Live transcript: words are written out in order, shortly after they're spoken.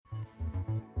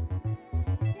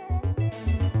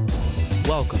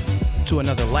Welcome to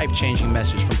another life-changing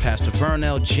message from Pastor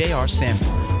Vernell J.R.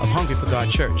 Samuel of Hungry for God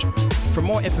Church. For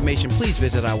more information, please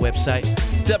visit our website,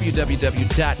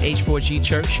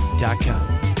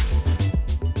 www.h4gchurch.com.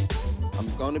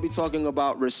 I'm going to be talking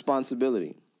about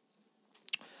responsibility.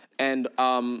 And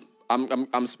I'm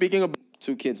speaking about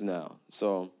 2 kids now.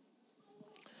 So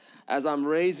as I'm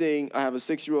raising, I have a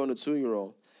 6-year-old and a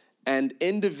 2-year-old. And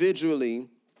individually,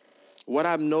 what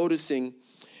I'm noticing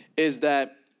is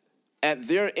that at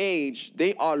their age,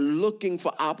 they are looking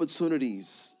for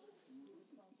opportunities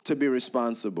to be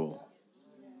responsible.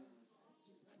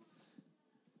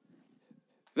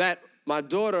 That my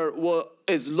daughter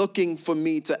is looking for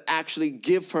me to actually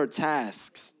give her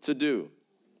tasks to do.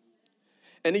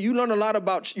 And you learn a lot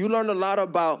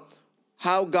about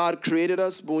how God created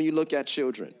us when you look at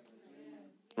children,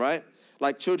 right?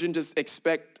 Like children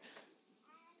expect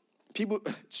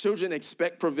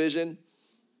provision,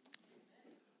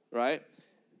 right?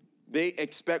 They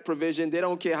expect provision. They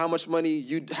don't care how much money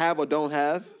you have or don't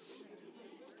have.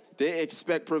 They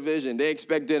expect provision. They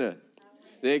expect dinner.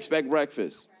 They expect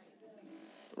breakfast,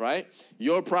 right?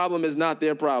 Your problem is not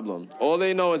their problem. All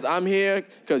they know is I'm here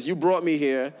because you brought me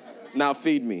here. Now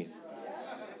feed me,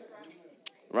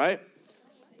 right?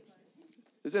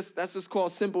 That's just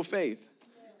called simple faith.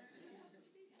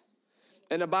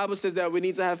 And the Bible says that we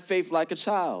need to have faith like a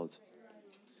child.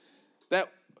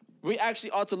 That we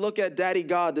actually ought to look at Daddy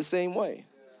God the same way.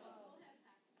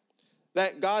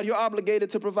 That God, you're obligated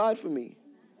to provide for me.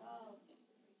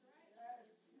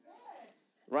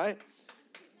 Right?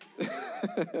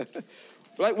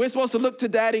 Right? We're supposed to look to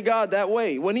Daddy God that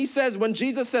way. When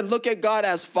Jesus said, look at God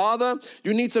as Father,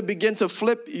 you need to begin to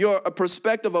flip your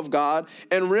perspective of God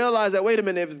and realize that, wait a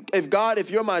minute,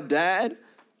 if you're my dad,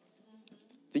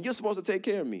 then you're supposed to take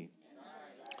care of me.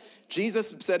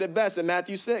 Jesus said it best in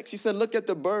Matthew 6. He said, look at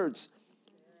the birds.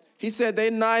 He said they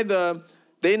neither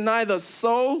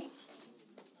sow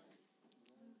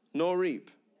nor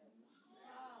reap.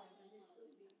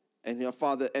 And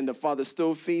the Father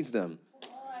still feeds them.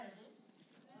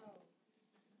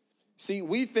 See,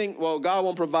 we think, well, God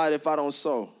won't provide if I don't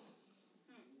sow.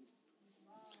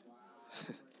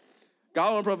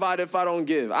 God won't provide if I don't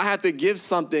give. I have to give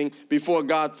something for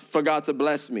God to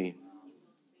bless me.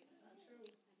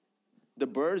 The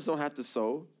birds don't have to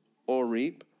sow or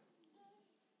reap.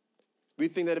 We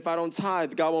think that if I don't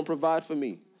tithe, God won't provide for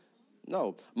me.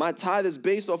 No, my tithe is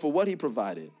based off of what he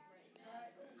provided.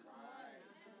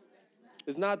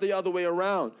 It's not the other way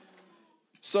around.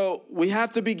 So we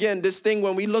have to begin this thing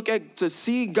when we look to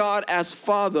see God as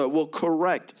Father will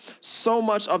correct so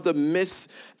much of the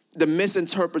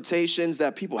misinterpretations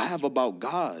that people have about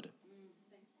God.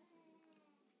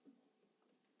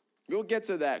 We'll get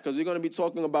to that because we're going to be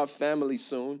talking about family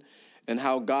soon and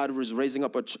how God was raising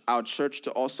up our church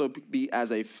to also be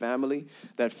as a family.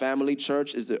 That family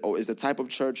church is the type of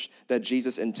church that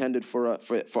Jesus intended for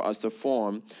us to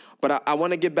form. But I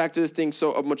want to get back to this thing.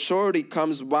 So maturity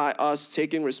comes by us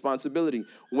taking responsibility.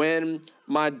 When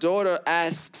my daughter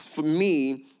asks for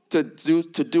me to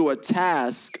do a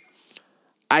task,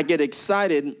 I get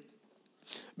excited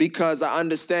because I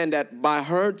understand that by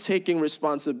her taking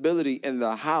responsibility in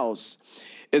the house,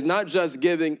 it's not just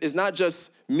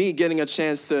me getting a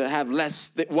chance to have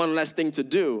one less thing to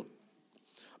do,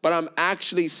 but I'm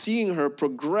actually seeing her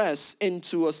progress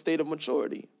into a state of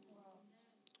maturity.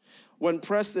 When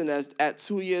Preston, at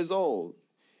 2 years old,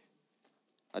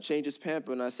 I change his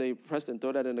pamper and I say, Preston,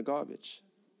 throw that in the garbage.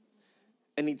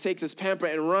 And he takes his pamper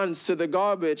and runs to the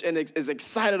garbage and is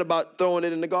excited about throwing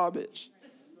it in the garbage.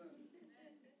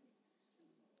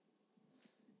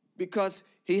 Because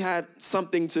he had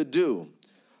something to do.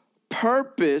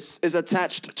 Purpose is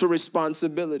attached to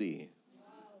responsibility.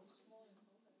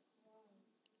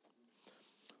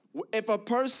 If a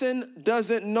person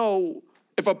doesn't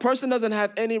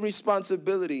have any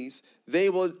responsibilities, they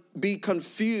will be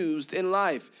confused in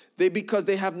life. Because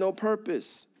they have no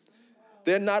purpose.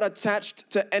 They're not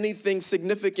attached to anything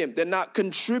significant. They're not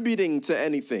contributing to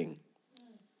anything.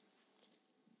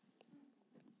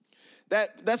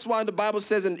 That's why the Bible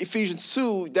says in Ephesians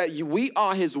 2 that we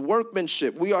are his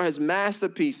workmanship. We are his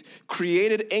masterpiece,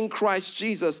 created in Christ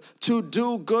Jesus to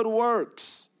do good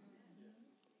works.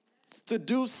 To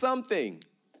do something.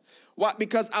 Why?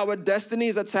 Because our destiny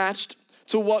is attached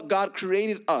to what God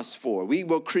created us for. We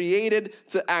were created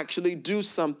to actually do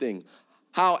something.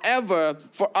 However,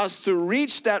 for us to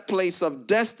reach that place of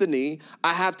destiny,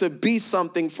 I have to be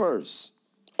something first.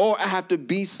 Or I have to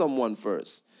be someone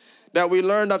first. That we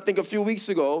learned, I think, a few weeks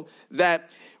ago,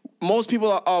 that most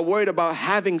people are worried about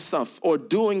having stuff or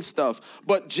doing stuff,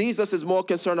 but Jesus is more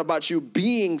concerned about you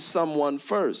being someone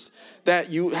first.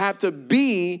 That you have to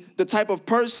be the type of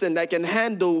person that can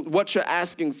handle what you're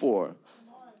asking for.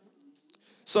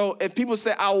 So if people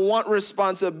say, I want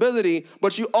responsibility,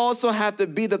 but you also have to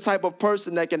be the type of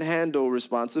person that can handle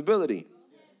responsibility.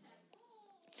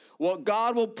 What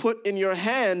God will put in your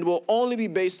hand will only be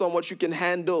based on what you can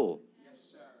handle.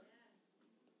 Yes, sir.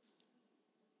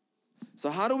 So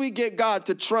how do we get God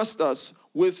to trust us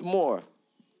with more?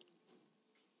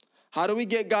 How do we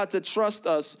get God to trust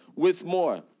us with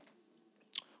more?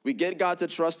 We get God to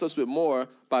trust us with more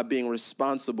by being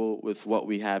responsible with what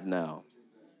we have now.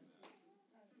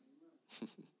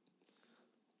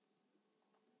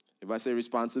 If I say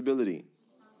responsibility,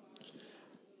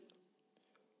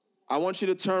 I want you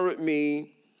to turn with me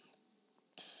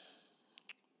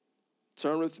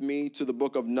to the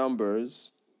book of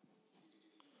Numbers.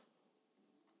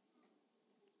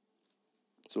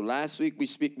 So last week we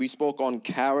spoke on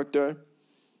character.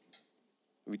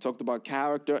 We talked about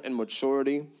character and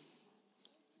maturity.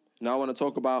 Now I want to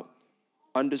talk about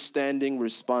understanding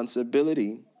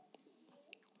responsibility.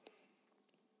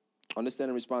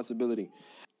 Understanding responsibility.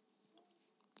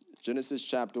 Genesis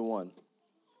chapter 1,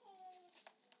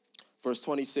 verse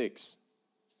 26.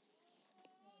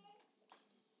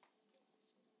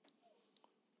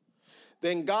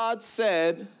 Then God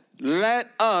said, let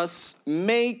us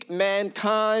make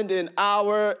mankind in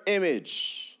our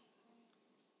image,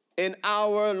 in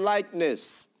our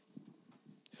likeness,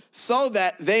 so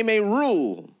that they may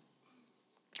rule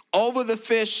over the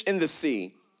fish in the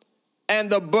sea and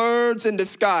the birds in the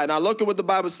sky. Now look at what the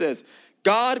Bible says.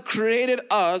 God created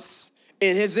us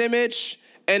in his image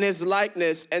and his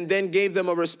likeness and then gave them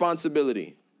a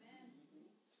responsibility.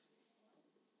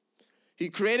 He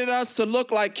created us to look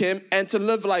like him and to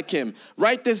live like him.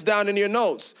 Write this down in your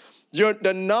notes.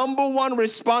 The number one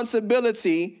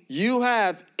responsibility you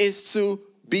have is to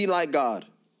be like God.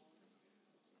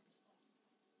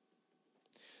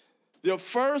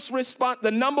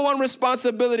 The number one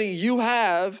responsibility you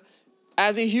have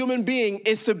as a human being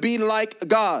is to be like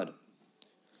God.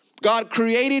 God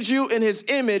created you in his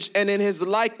image and in his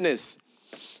likeness.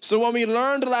 So when we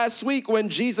learned last week when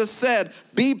Jesus said,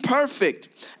 be perfect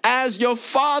as your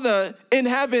Father in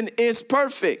heaven is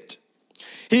perfect.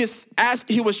 He's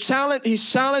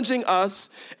challenging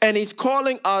us and he's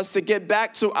calling us to get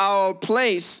back to our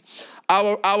place,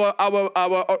 our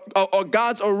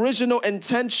God's original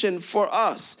intention for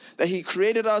us, that he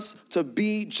created us to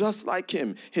be just like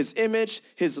him, his image,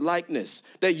 his likeness,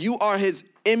 that you are his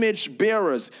image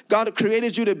bearers. God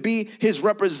created you to be his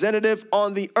representative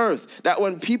on the earth, that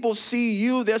when people see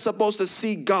you, they're supposed to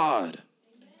see God.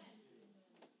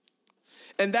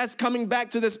 And that's coming back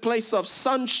to this place of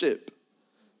sonship.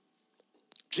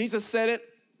 Jesus said it.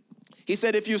 He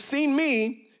said, if you've seen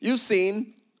me, you've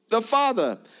seen the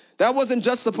Father. That wasn't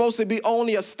just supposed to be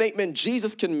only a statement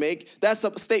Jesus can make. That's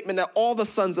a statement that all the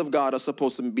sons of God are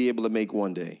supposed to be able to make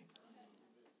one day.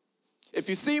 If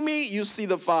you see me, you see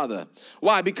the Father.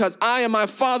 Why? Because I and my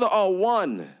Father are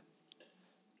one.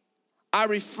 I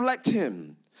reflect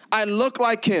him. I look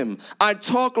like him. I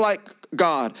talk like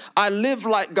God. I live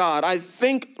like God. I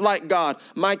think like God.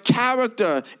 My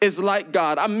character is like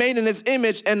God. I'm made in his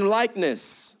image and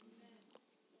likeness.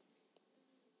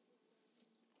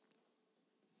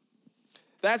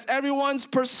 That's everyone's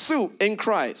pursuit in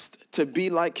Christ, to be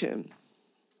like him.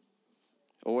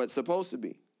 Or it's supposed to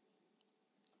be.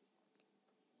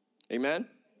 Amen?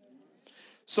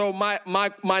 So my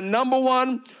number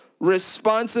one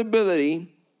responsibility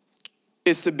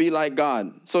is to be like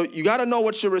God. So you got to know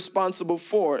what you're responsible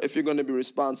for if you're going to be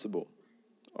responsible.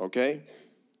 Okay?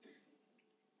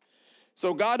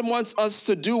 So God wants us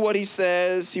to do what he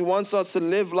says. He wants us to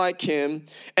live like him.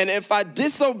 And if I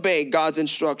disobey God's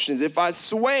instructions, if I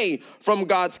sway from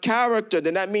God's character,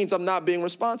 then that means I'm not being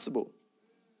responsible.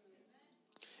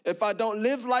 If I don't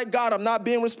live like God, I'm not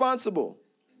being responsible.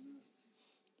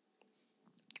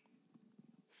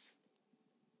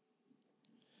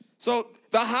 So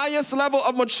the highest level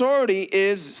of maturity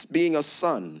is being a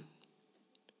son.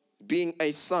 Being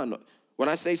a son. When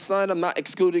I say son, I'm not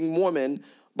excluding woman,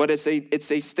 but it's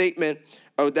a statement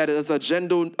that is a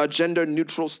gender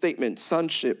neutral statement,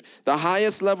 sonship. The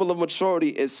highest level of maturity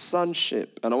is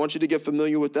sonship. And I want you to get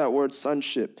familiar with that word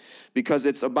sonship, because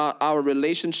it's about our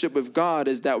relationship with God,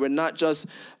 is that we're not just,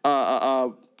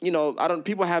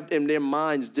 people have in their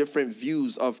minds different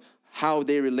views of how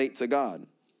they relate to God.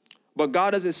 But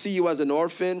God doesn't see you as an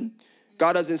orphan.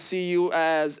 God doesn't see you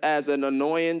as an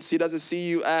annoyance. He doesn't see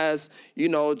you as,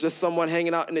 just someone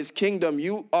hanging out in his kingdom.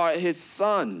 You are his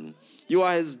son. You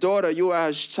are his daughter. You are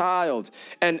his child.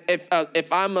 And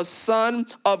if I'm a son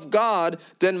of God,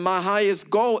 then my highest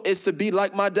goal is to be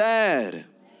like my dad.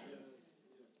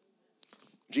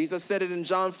 Jesus said it in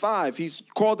John 5. He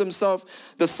called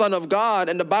himself the Son of God.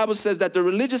 And the Bible says that the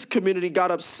religious community got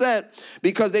upset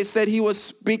because they said he was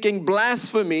speaking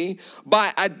blasphemy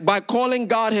by calling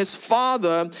God his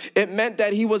Father. It meant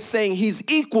that he was saying he's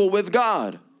equal with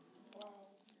God.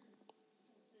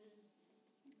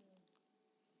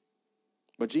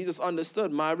 But Jesus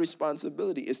understood my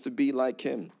responsibility is to be like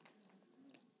him.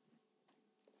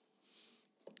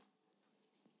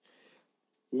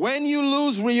 When you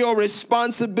lose your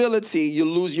responsibility, you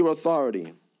lose your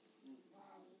authority.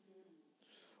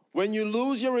 When you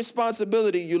lose your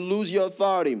responsibility, you lose your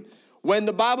authority. When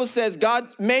the Bible says God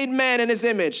made man in his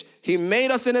image, he made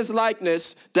us in his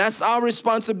likeness, that's our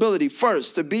responsibility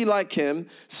first, to be like him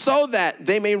so that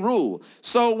they may rule.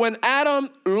 So when Adam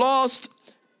lost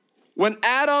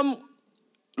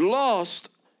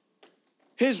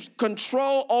his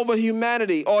control over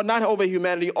humanity, or not over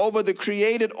humanity, over the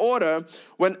created order,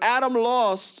 when Adam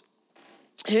lost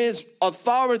his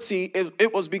authority,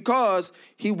 it was because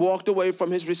he walked away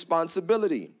from his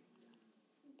responsibility.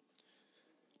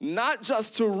 Not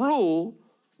just to rule,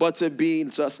 but to be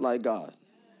just like God.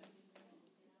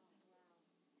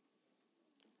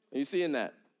 Are you seeing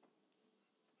that?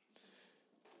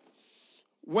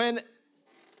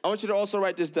 I want you to also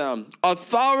write this down.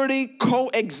 Authority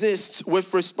coexists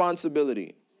with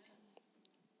responsibility.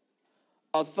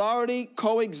 Authority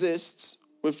coexists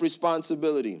with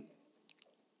responsibility.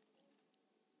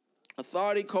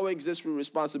 Authority coexists with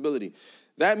responsibility.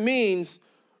 That means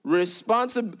when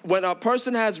a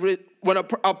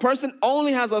person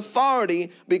only has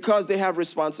authority because they have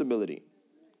responsibility.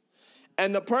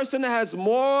 And the person that has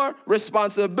more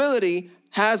responsibility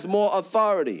has more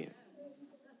authority.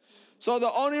 So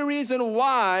the only reason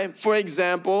why, for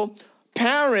example,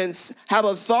 parents have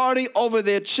authority over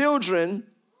their children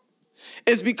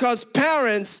is because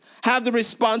parents have the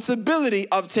responsibility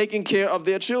of taking care of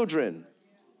their children.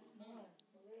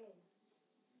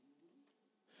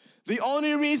 The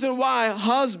only reason why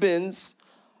husbands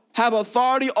have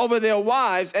authority over their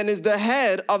wives and is the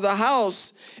head of the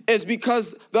house is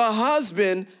because the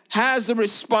husband has the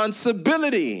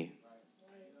responsibility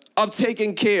of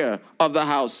taking care of the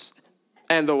house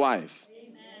and the wife.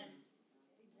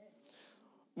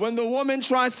 When the woman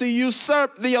tries to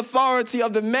usurp the authority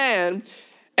of the man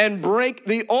and break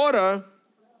the order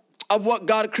of what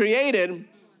God created,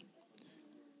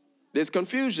 there's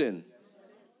confusion.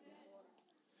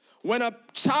 When a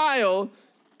child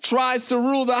tries to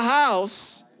rule the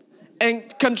house and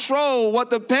control what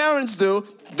the parents do,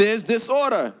 there's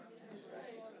disorder.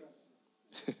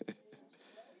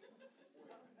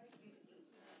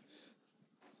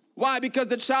 Why? Because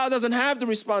the child doesn't have the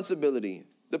responsibility.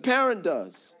 The parent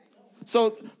does.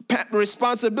 So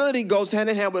responsibility goes hand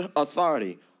in hand with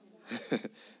authority.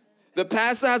 The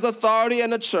pastor has authority in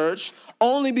the church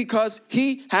only because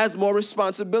he has more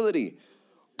responsibility.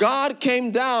 God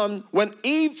came down when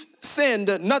Eve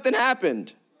sinned, nothing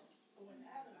happened.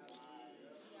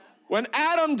 When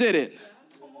Adam did it,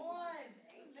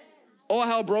 all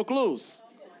hell broke loose.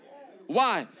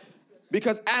 Why?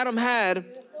 Because Adam had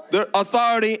the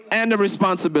authority and the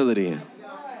responsibility.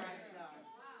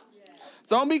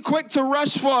 So don't be quick to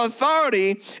rush for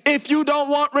authority if you don't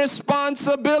want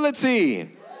responsibility.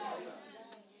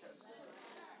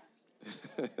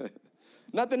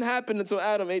 Nothing happened until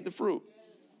Adam ate the fruit.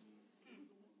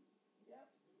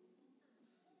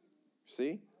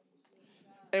 See?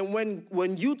 And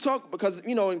when you talk, because,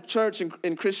 you know, in church and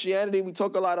in Christianity, we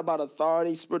talk a lot about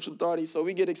authority, spiritual authority. So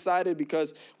we get excited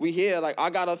because we hear, like, I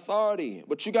got authority.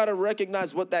 But you got to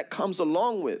recognize what that comes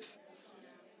along with.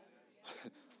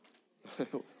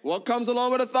 What comes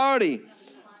along with authority?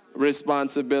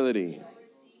 Responsibility.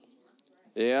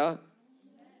 Yeah?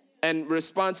 And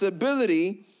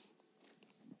responsibility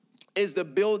is the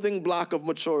building block of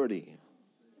maturity.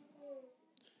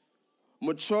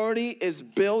 Maturity is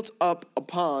built up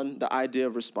upon the idea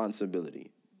of responsibility.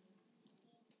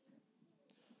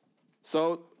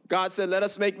 So God said, let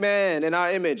us make man in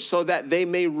our image so that they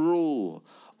may rule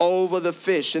over the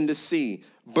fish in the sea,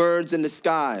 birds in the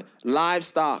sky,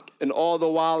 livestock, and all the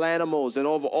wild animals, and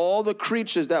over all the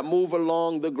creatures that move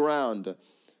along the ground.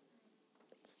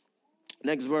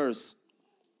 Next verse.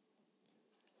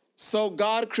 So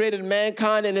God created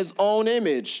mankind in his own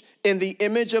image. In the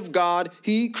image of God,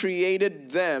 he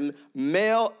created them,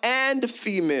 male and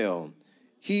female.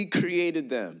 He created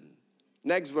them.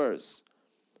 Next verse.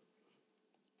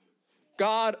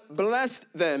 God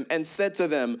blessed them and said to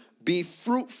them, be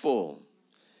fruitful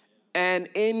and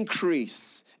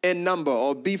increase in number,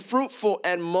 or be fruitful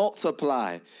and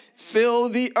multiply. Fill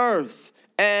the earth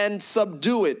and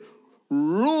subdue it.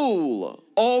 Rule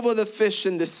over the fish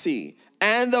in the sea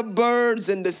and the birds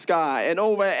in the sky and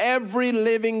over every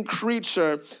living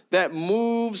creature that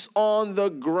moves on the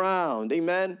ground.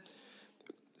 Amen.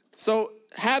 So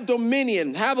have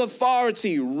dominion, have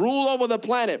authority, rule over the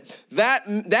planet. That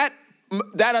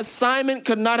assignment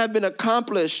could not have been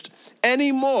accomplished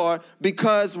anymore,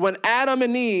 because when Adam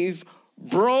and Eve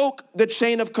broke the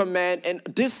chain of command and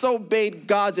disobeyed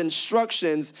God's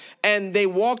instructions, and they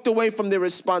walked away from their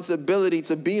responsibility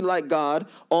to be like God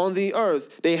on the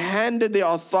earth, they handed their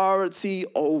authority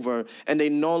over, and they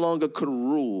no longer could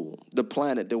rule the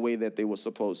planet the way that they were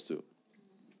supposed to.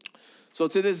 So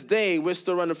to this day, we're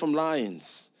still running from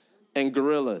lions and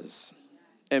gorillas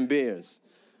and bears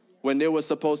when they were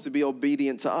supposed to be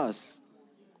obedient to us.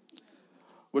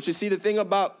 But you see, the thing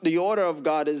about the order of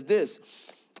God is this.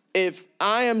 If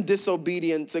I am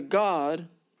disobedient to God,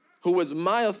 who is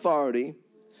my authority,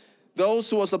 those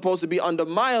who are supposed to be under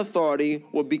my authority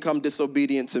will become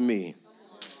disobedient to me.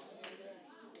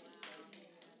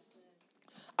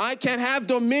 I can't have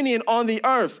dominion on the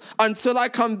earth until I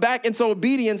come back into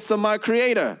obedience to my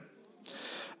Creator.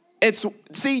 You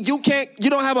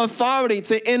don't have authority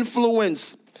to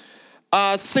influence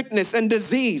sickness and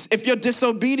disease if you're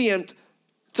disobedient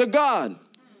to God.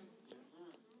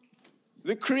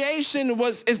 The creation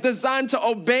is designed to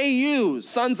obey you,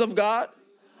 sons of God.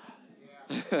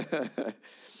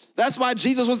 That's why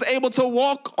Jesus was able to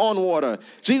walk on water.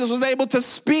 Jesus was able to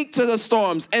speak to the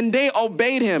storms, and they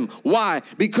obeyed him. Why?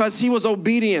 Because he was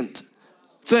obedient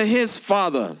to his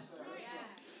Father.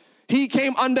 He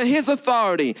came under his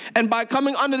authority, and by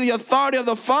coming under the authority of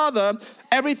the Father,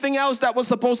 everything else that was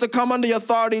supposed to come under the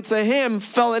authority to him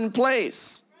fell in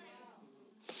place.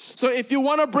 So if you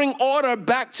want to bring order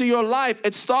back to your life,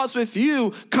 it starts with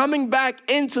you coming back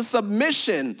into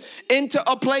submission, into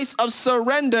a place of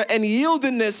surrender and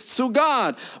yieldedness to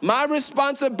God. My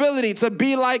responsibility to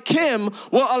be like him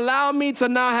will allow me to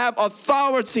now have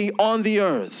authority on the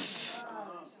earth.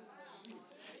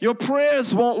 Your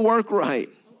prayers won't work right.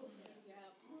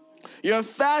 Your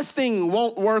fasting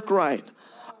won't work right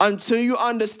until you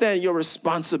understand your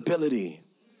responsibility.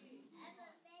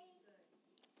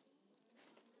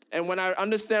 And when I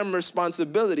understand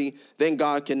responsibility, then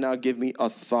God can now give me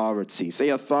authority. Say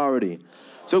authority.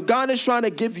 So God is trying to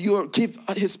give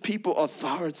his people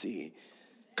authority.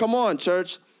 Come on,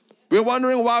 church. We're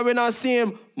wondering why we're not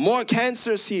seeing more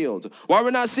cancers healed, why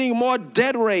we're not seeing more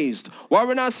dead raised, why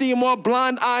we're not seeing more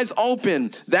blind eyes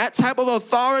open. That type of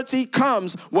authority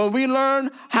comes when we learn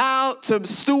how to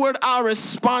steward our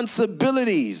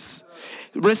responsibilities.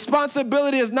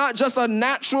 Responsibility is not just a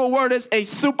natural word, it's a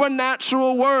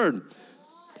supernatural word.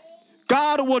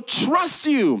 God will trust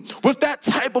you with that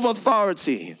type of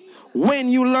authority when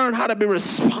you learn how to be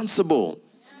responsible.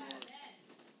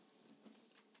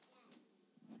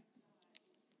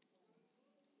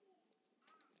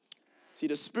 See,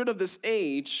 the spirit of this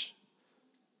age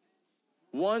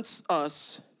wants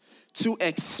us to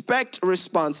expect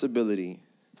responsibility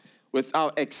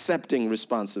without accepting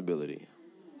responsibility.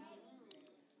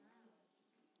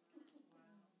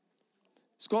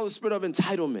 It's called the spirit of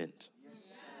entitlement.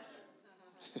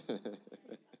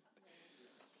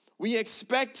 We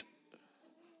expect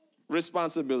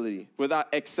responsibility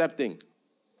without accepting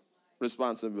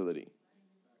responsibility.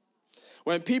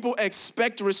 When people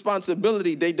expect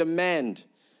responsibility, they demand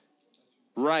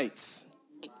rights.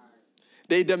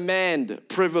 They demand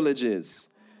privileges.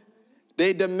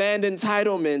 They demand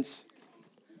entitlements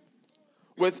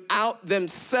without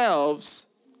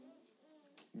themselves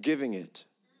giving it.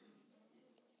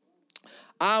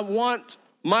 I want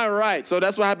my right. So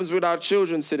that's what happens with our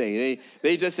children today.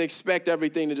 They just expect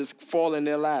everything to just fall in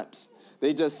their laps.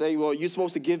 They just say, well, you're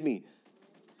supposed to give me.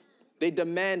 They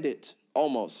demand it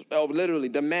almost, literally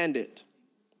demand it.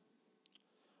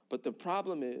 But the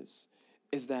problem is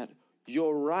that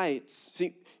your rights,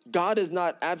 see, God is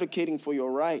not advocating for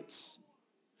your rights.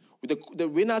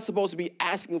 We're not supposed to be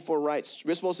asking for rights.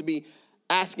 We're supposed to be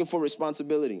asking for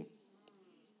responsibility.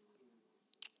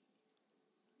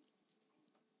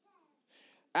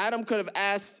 Adam could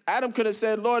have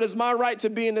said, Lord, it's my right to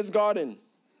be in this garden.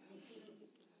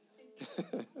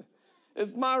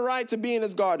 It's my right to be in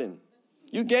this garden.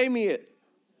 You gave me it.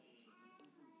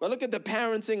 But look at the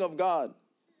parenting of God.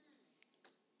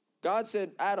 God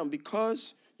said, Adam,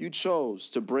 because you chose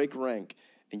to break rank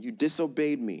and you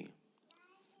disobeyed me,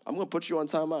 I'm going to put you on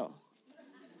timeout.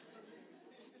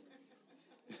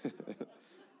 I'm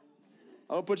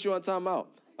going to put you on timeout.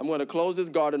 I'm going to close this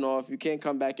garden off. You can't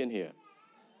come back in here.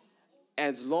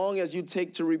 as long as you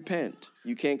take to repent,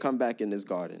 you can't come back in this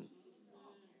garden.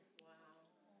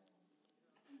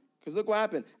 Because look what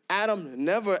happened. Adam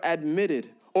never admitted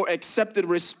or accepted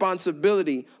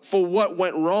responsibility for what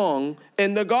went wrong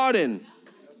in the garden.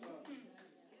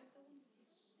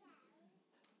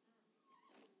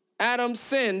 Adam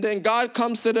sinned, and God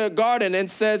comes to the garden and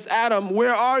says, Adam,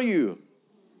 where are you?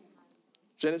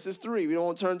 Genesis 3, we don't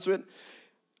want to turn to it.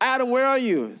 Adam, where are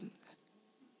you?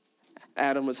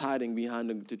 Adam was hiding behind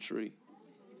the tree.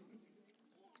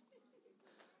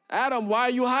 Adam, why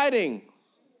are you hiding?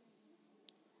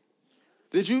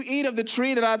 Did you eat of the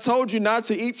tree that I told you not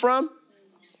to eat from?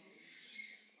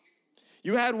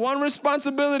 You had one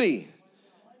responsibility,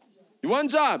 one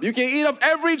job. You can eat of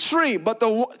every tree, but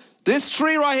this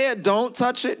tree right here, don't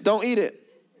touch it, don't eat it.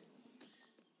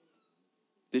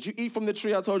 Did you eat from the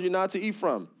tree I told you not to eat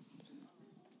from?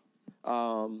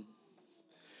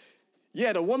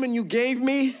 Yeah, the woman you gave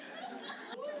me.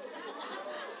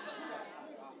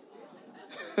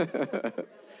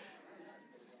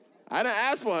 I didn't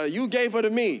ask for her. You gave her to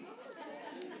me.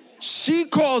 She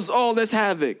caused all this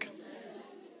havoc.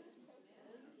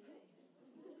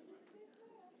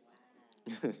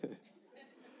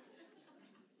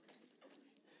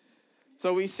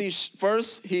 So we see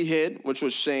first he hid, which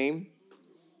was shame.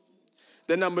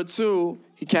 Then number 2,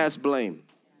 he cast blame.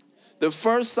 The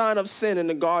first sign of sin in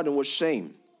the garden was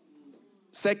shame.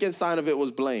 Second sign of it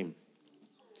was blame.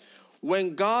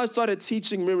 When God started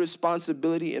teaching me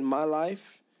responsibility in my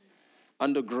life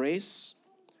under grace,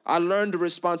 I learned the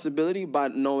responsibility by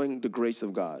knowing the grace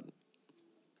of God.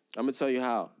 I'm going to tell you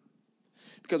how.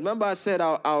 Because remember I said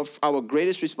our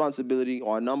greatest responsibility,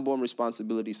 or our number one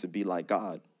responsibility, is to be like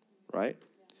God, right?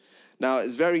 Now,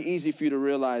 it's very easy for you to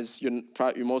realize you're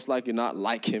most likely not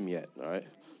like him yet, all right?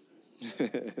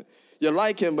 You're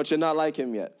like him, but you're not like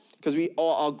him yet. Because we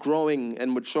all are growing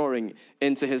and maturing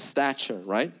into his stature,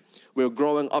 right? We're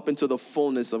growing up into the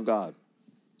fullness of God.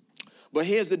 But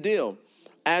here's the deal.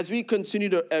 As we continue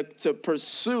to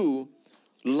pursue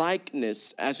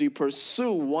likeness, as we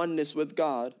pursue oneness with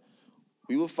God,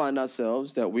 we will find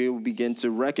ourselves that we will begin to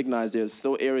recognize there's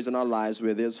still areas in our lives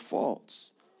where there's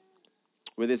faults,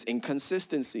 where there's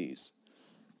inconsistencies.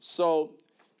 So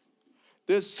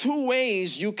there's 2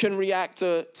 ways you can react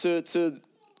to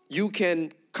you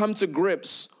can come to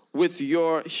grips with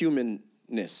your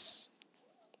humanness.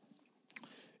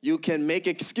 You can make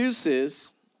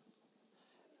excuses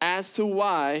as to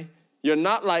why you're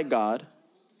not like God,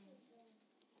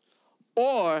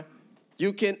 or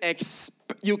you can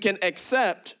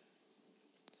accept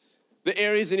the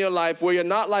areas in your life where you're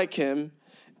not like him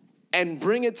and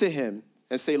bring it to him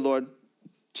and say, Lord,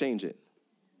 change it.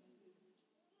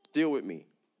 Deal with me.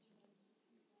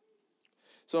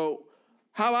 So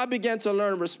how I began to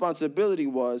learn responsibility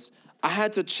was I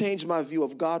had to change my view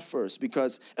of God first,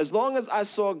 because as long as I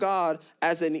saw God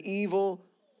as an evil,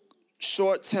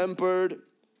 short-tempered,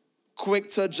 quick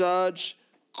to judge,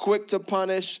 quick to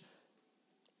punish,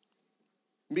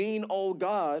 mean old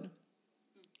God,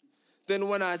 then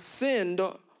when I sinned,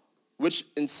 which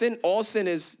in sin, all sin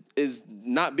is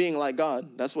not being like God.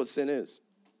 That's what sin is.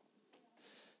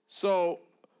 So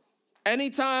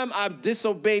anytime I've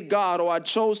disobeyed God, or I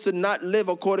chose to not live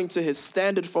according to his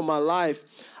standard for my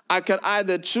life, I could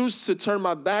either choose to turn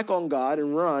my back on God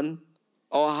and run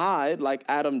or hide like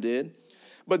Adam did.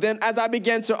 But then as I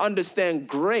began to understand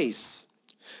grace,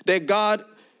 that God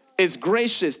is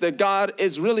gracious, that God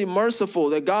is really merciful,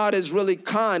 that God is really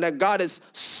kind, that God is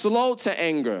slow to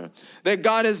anger, that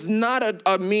God is not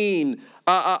a mean,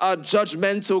 a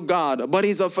judgmental God, but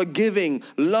he's a forgiving,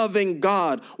 loving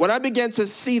God. When I began to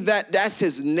see that that's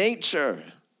his nature,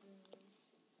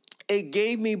 it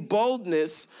gave me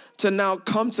boldness to now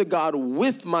come to God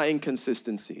with my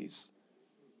inconsistencies.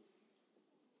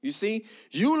 You see,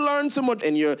 you learn so much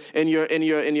in your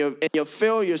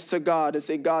failures to God and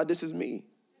say, God, this is me.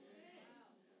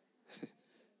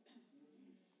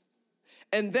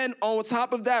 And then on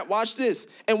top of that, watch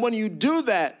this. And when you do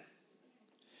that,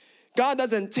 God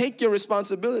doesn't take your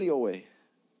responsibility away.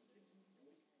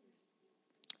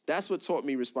 That's what taught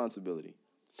me responsibility.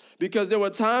 Because there were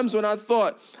times when I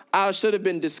thought I should have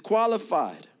been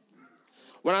disqualified.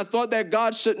 When I thought that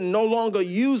God should no longer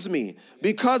use me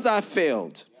because I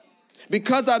failed,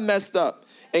 because I messed up.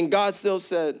 And God still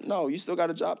said, no, you still got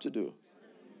a job to do.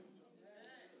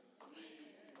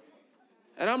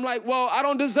 And I'm like, well, I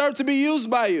don't deserve to be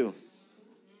used by you.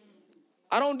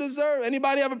 I don't deserve.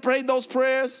 Anybody ever prayed those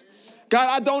prayers? God,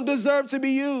 I don't deserve to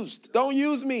be used. Don't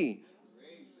use me.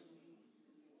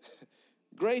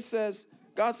 Grace says,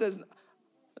 God says,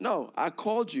 no, I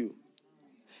called you.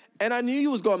 And I knew you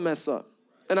was going to mess up.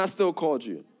 And I still called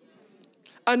you.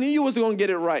 I knew you was going to get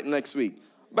it right next week,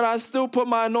 but I still put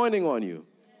my anointing on you.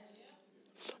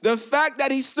 The fact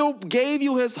that he still gave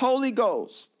you his Holy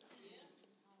Ghost,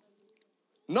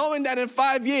 knowing that in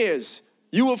 5 years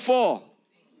you will fall,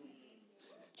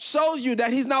 shows you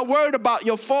that he's not worried about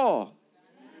your fall.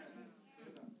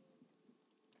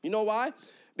 You know why?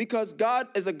 Because God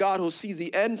is a God who sees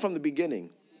the end from the beginning.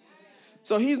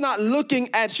 So he's not looking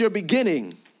at your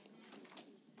beginning.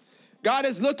 God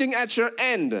is looking at your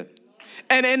end.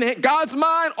 And in God's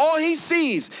mind, all he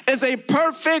sees is a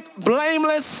perfect,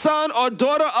 blameless son or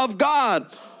daughter of God.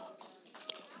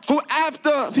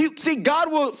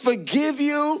 God will forgive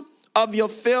you of your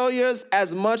failures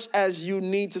as much as you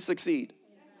need to succeed.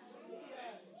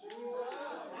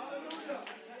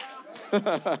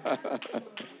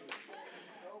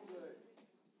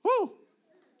 Woo.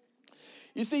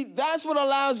 You see, that's what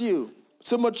allows you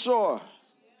to mature.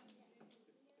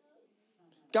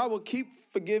 God will keep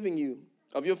forgiving you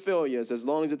of your failures as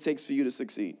long as it takes for you to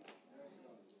succeed.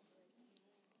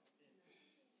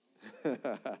 And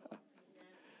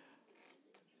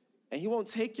he won't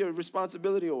take your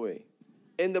responsibility away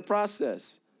in the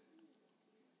process.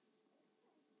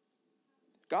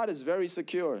 God is very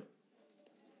secure.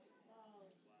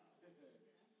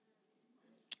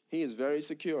 He is very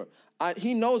secure.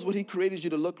 He knows what he created you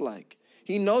to look like.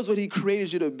 He knows what he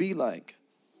created you to be like.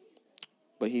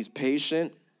 But he's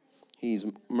patient. He's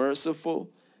merciful.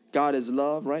 God is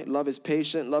love, right? Love is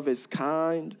patient. Love is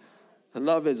kind.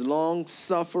 Love is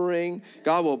long-suffering.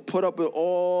 God will put up with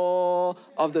all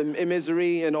of the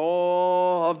misery and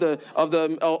all of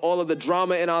the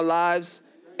drama in our lives.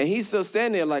 And he's still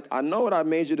standing there like, I know what I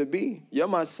made you to be. You're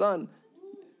my son.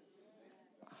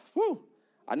 Woo.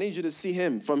 I need you to see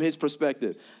him from his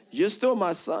perspective. You're still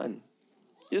my son.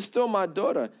 You're still my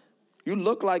daughter. You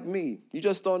look like me. You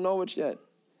just don't know it yet.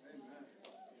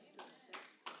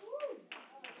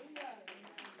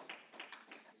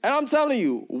 And I'm telling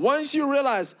you, once you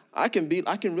realize I can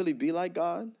really be like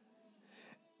God,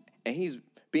 and he's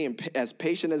being as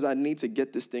patient as I need to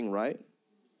get this thing right.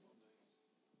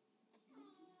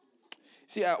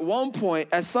 See, at one point,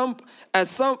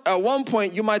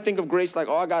 you might think of grace like,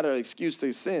 oh, I got an excuse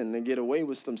to sin and get away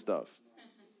with some stuff,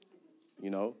 you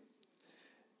know.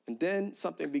 And then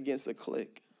something begins to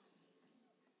click.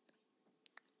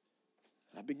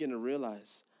 And I begin to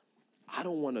realize I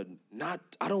don't want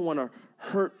to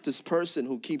hurt this person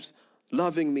who keeps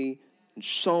loving me and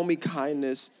show me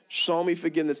kindness, show me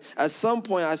forgiveness. At some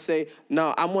point, I say,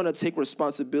 no, I want to take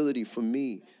responsibility for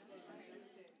me.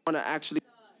 I want to actually,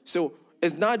 so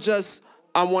it's not just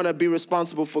I want to be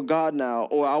responsible for God now,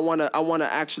 or I want to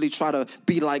actually try to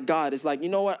be like God. It's like, you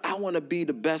know what? I want to be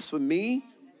the best for me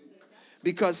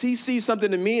because he sees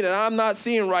something in me that I'm not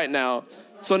seeing right now.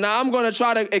 So now I'm going to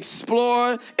try to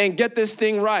explore and get this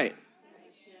thing right.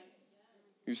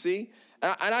 You see?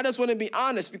 And I just want to be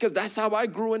honest because that's how I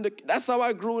grew in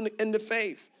the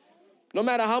faith. No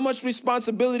matter how much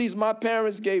responsibilities my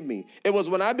parents gave me, it was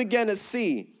when I began to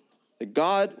see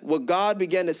what God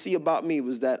began to see about me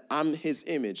was that I'm his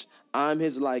image, I'm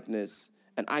his likeness,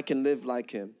 and I can live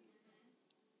like him.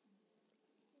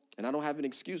 And I don't have an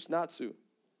excuse not to.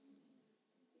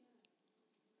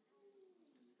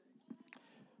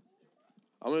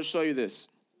 I'm going to show you this.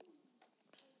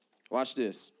 Watch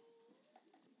this.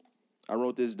 I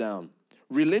wrote this down.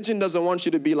 Religion doesn't want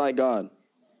you to be like God.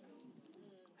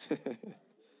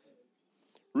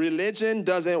 Religion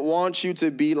doesn't want you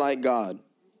to be like God.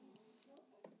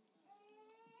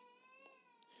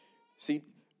 See,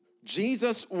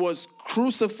 Jesus was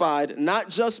crucified not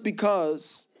just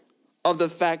because of the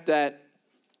fact that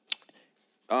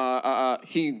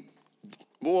you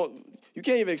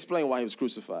can't even explain why he was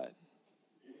crucified.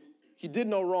 He did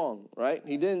no wrong, right?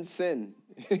 He didn't sin.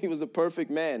 He was a perfect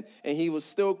man, and he was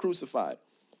still crucified.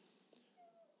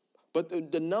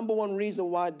 But the number one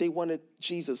reason why they wanted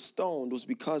Jesus stoned was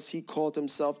because he called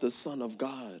himself the Son of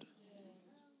God.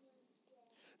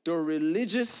 The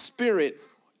religious spirit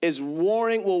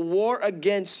will war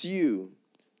against you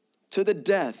to the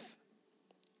death.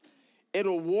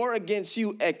 It'll war against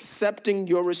you accepting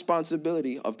your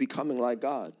responsibility of becoming like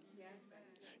God.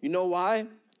 You know why?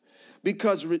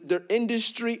 Because the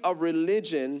industry of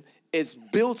religion is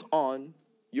built on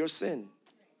your sin.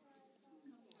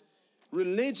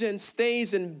 Religion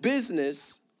stays in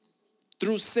business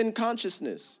through sin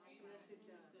consciousness.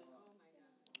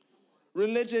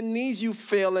 Religion needs you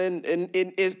failing, and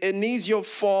it needs your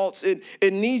faults.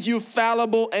 It needs you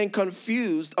fallible and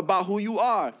confused about who you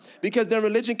are. Because then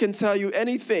religion can tell you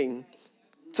anything,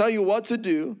 tell you what to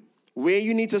do, where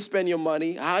you need to spend your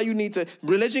money, how you need to.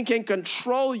 Religion can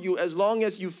control you as long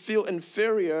as you feel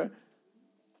inferior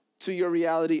to your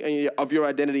reality and of your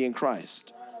identity in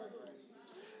Christ.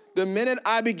 The minute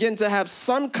I begin to have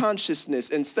son consciousness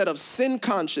instead of sin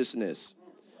consciousness,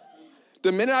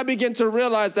 the minute I begin to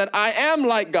realize that I am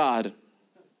like God.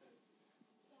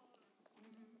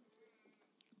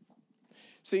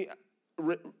 See,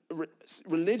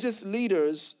 religious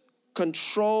leaders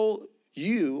control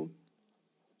you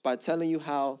by telling you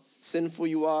how sinful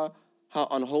you are, how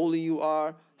unholy you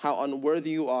are, how unworthy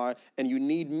you are, and you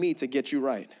need me to get you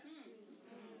right.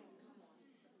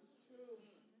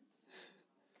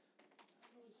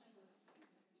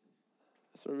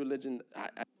 That's what religion,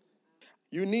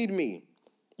 you need me.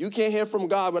 You can't hear from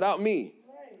God without me.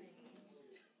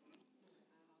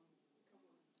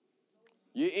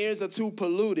 Your ears are too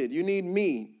polluted. You need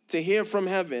me to hear from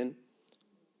heaven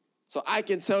so I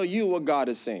can tell you what God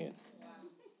is saying.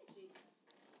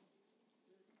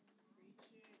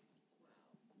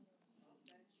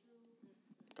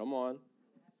 Come on.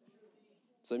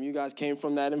 Some of you guys came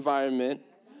from that environment.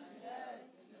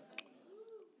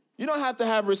 You don't have to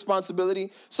have responsibility.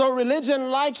 So religion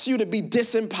likes you to be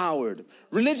disempowered.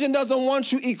 Religion doesn't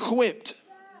want you equipped.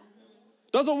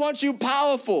 Doesn't want you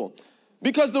powerful.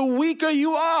 Because the weaker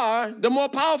you are, the more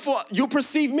powerful you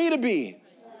perceive me to be.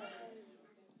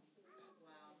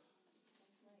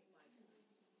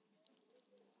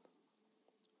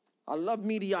 I love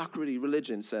mediocrity,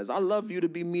 religion says. I love you to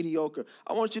be mediocre.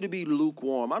 I want you to be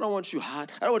lukewarm. I don't want you hot.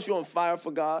 I don't want you on fire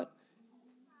for God.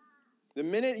 The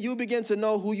minute you begin to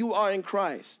know who you are in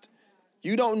Christ,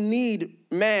 you don't need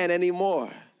man anymore.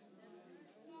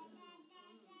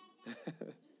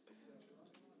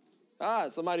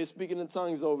 Somebody's speaking in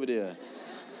tongues over there.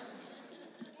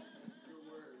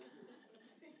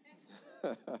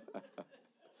 But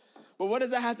what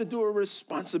does that have to do with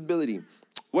responsibility?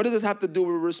 What does this have to do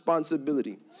with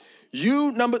responsibility?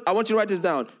 I want you to write this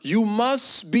down. You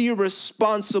must be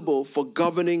responsible for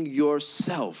governing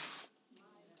yourself.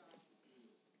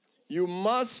 You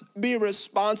must be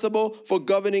responsible for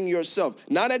governing yourself.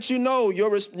 Now that you know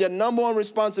your number one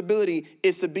responsibility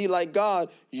is to be like God,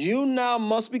 you now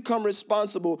must become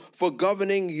responsible for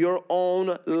governing your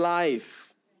own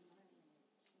life.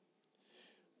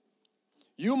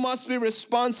 You must be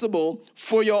responsible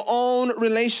for your own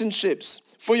relationships,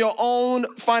 for your own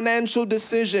financial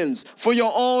decisions, for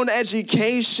your own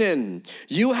education.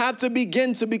 You have to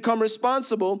begin to become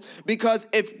responsible, because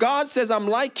if God says I'm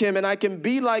like him and I can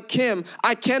be like him,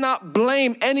 I cannot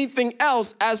blame anything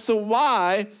else as to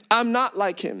why I'm not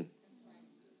like him.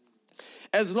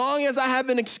 As long as I have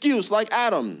an excuse like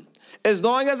Adam, as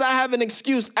long as I have an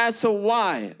excuse as to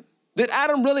why. Did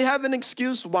Adam really have an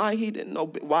excuse why he didn't know,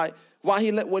 why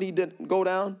he let what he did go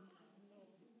down?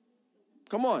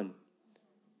 Come on.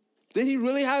 Did he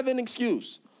really have an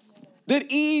excuse?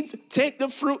 Did Eve take the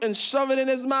fruit and shove it in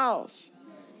his mouth?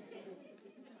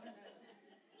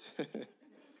 It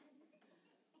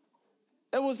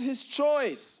was his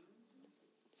choice.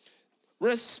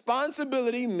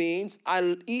 Responsibility means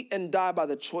I eat and die by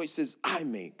the choices I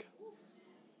make.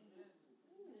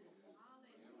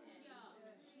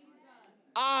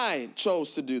 I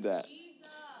chose to do that.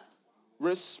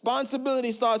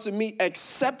 Responsibility starts with me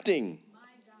accepting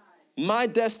my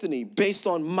destiny based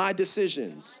on my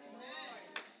decisions.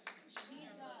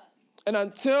 And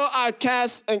until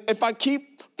if I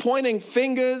keep pointing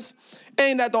fingers,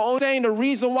 saying the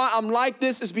reason why I'm like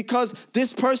this is because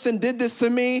this person did this to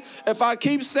me. If I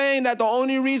keep saying that the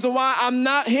only reason why I'm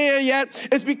not here yet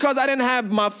is because I didn't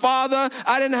have my father,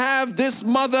 I didn't have this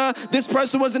mother, this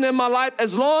person wasn't in my life.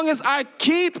 As long as I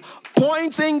keep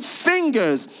pointing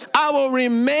fingers, I will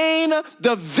remain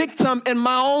the victim in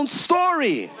my own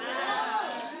story.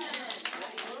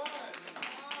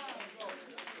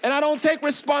 And I don't take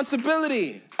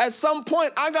responsibility. At some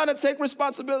point, I got to take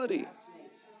responsibility.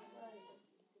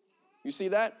 You see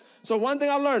that? So one thing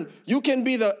I learned, you can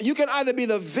either be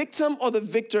the victim or the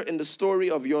victor in the story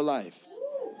of your life.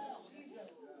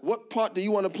 What part do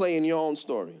you want to play in your own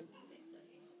story?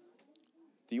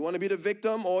 Do you want to be the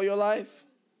victim all your life?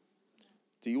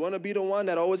 Do you want to be the one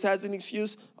that always has an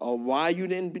excuse of why you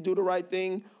didn't do the right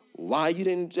thing? Why you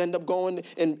didn't end up going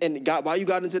why you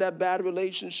got into that bad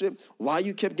relationship? Why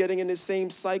you kept getting in the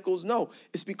same cycles? No,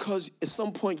 it's because at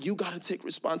some point you got to take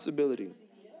responsibility.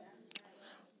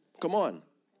 Come on.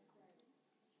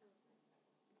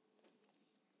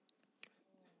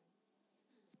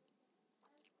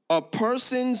 A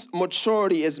person's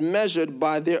maturity is measured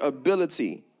by their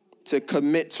ability to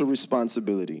commit to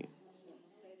responsibility.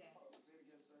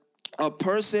 A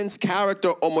person's character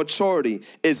or maturity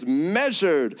is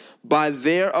measured by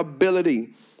their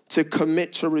ability to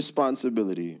commit to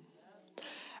responsibility.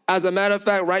 As a matter of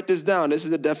fact, write this down. This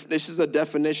is a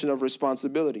definition of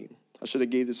responsibility. I should have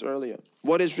gave this earlier.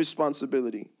 What is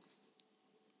responsibility?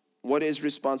 What is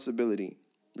responsibility?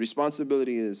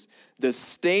 Responsibility is the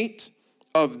state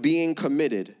of being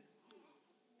committed.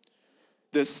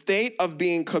 The state of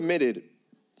being committed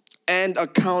and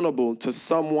accountable to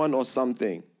someone or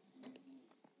something.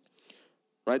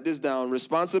 Write this down.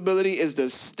 Responsibility is the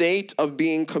state of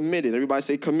being committed. Everybody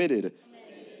say committed.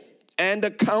 And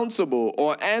accountable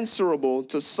or answerable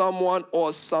to someone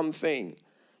or something.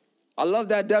 I love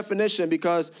that definition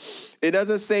because it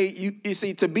doesn't say, you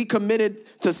see, to be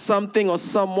committed to something or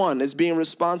someone is being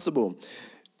responsible,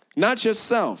 not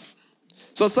yourself.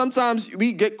 So sometimes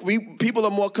people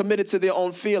are more committed to their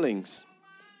own feelings.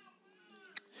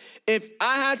 If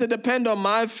I had to depend on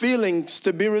my feelings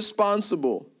to be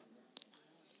responsible,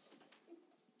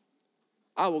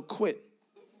 I will quit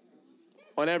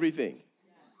on everything.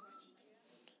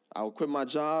 I will quit my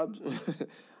job.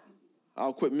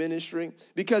 I'll quit ministry.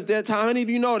 Because there are times, how many of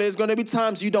you know there's going to be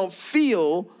times you don't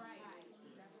feel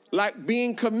like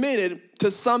being committed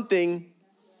to something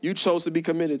you chose to be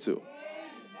committed to.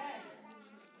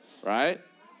 Right?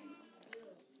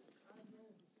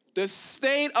 The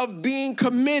state of being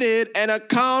committed and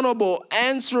accountable,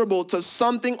 answerable to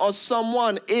something or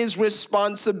someone is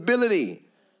responsibility.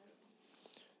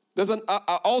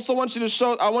 I also want you to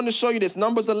show, I want to show you this.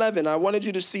 Numbers 11. I wanted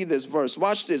you to see this verse.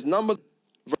 Watch this. Numbers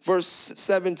verse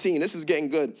 17. This is getting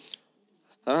good.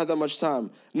 I don't have that much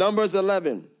time. Numbers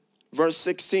 11, verse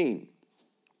 16.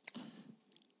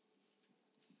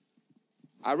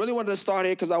 I really wanted to start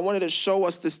here because I wanted to show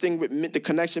us this thing with the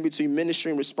connection between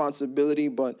ministry and responsibility,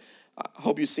 but I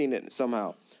hope you've seen it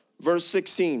somehow. Verse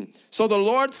 16. So the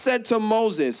Lord said to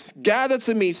Moses, gather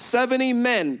to me 70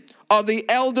 men of the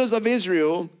elders of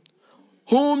Israel,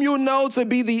 whom you know to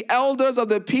be the elders of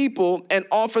the people and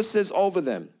officers over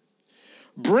them.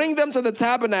 Bring them to the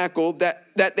tabernacle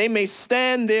that they may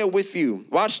stand there with you.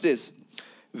 Watch this.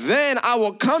 Then I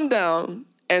will come down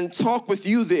and talk with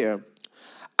you there.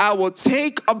 I will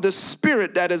take of the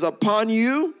spirit that is upon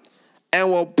you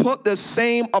and will put the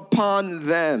same upon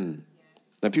them.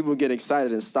 And people get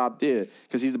excited and stop there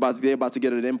because they're about to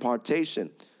get an impartation.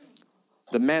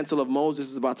 The mantle of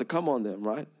Moses is about to come on them,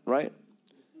 right?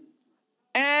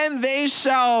 And they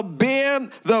shall bear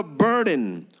the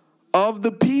burden of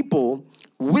the people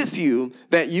with you,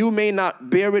 that you may not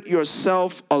bear it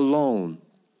yourself alone.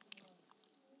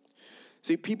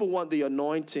 See, people want the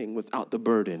anointing without the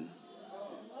burden.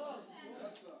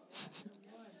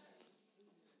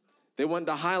 They want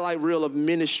the highlight reel of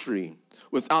ministry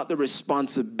without the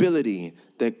responsibility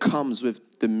that comes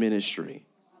with the ministry.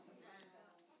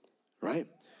 Right?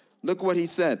 Look what he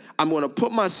said. I'm going to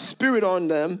put my spirit on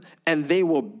them and they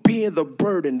will bear the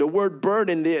burden. The word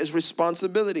burden there is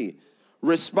responsibility.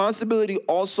 Responsibility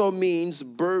also means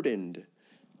burdened,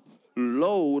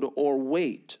 load, or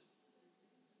weight.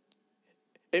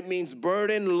 It means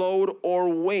burden, load, or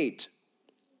weight.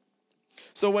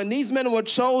 So when these men were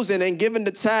chosen and given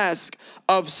the task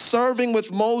of serving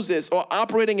with Moses or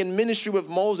operating in ministry with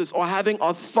Moses or having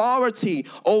authority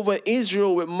over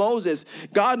Israel with Moses,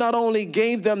 God not only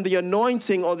gave them the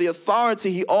anointing or the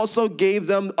authority, he also gave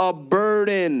them a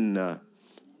burden,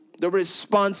 the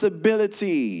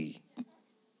responsibility.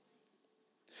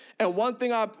 And one of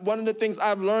the things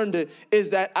I've learned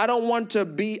is that I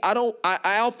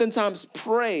oftentimes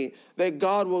pray that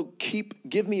God will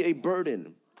give me a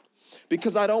burden.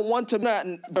 Because I don't want to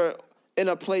be in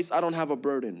a place I don't have a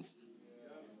burden.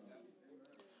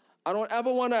 I don't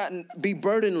ever want to be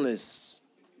burdenless.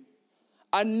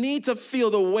 I need to feel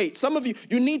the weight. Some of you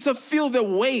need to feel the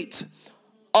weight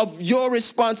of your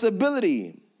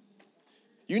responsibility.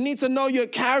 You need to know you're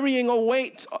carrying a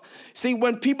weight. See,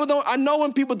 when people don't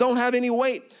have any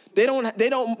weight, they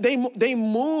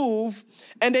move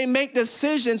and they make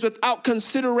decisions without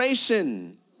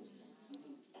consideration.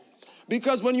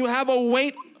 Because when you have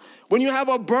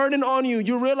a burden on you,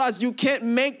 you realize you can't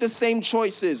make the same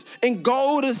choices and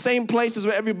go to the same places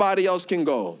where everybody else can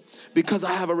go. Because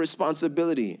I have a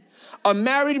responsibility. A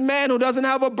married man who doesn't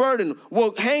have a burden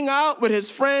will hang out with his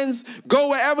friends, go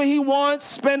wherever he wants,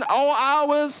 spend all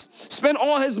hours, spend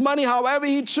all his money however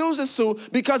he chooses to,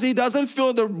 because he doesn't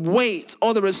feel the weight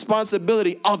or the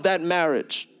responsibility of that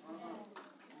marriage.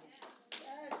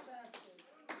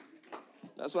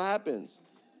 That's what happens.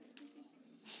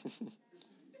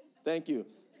 Thank you.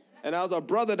 And that was our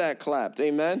brother that clapped.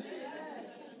 Amen.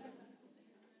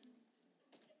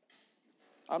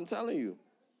 I'm telling you.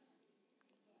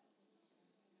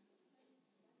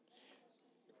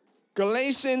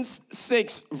 Galatians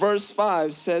 6 verse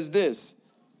 5 says this.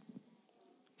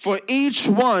 For each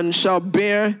one shall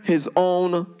bear his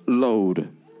own load.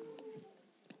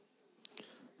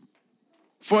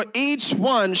 For each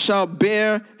one shall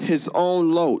bear his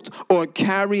own load, or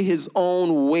carry his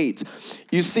own weight.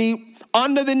 You see,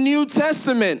 under the New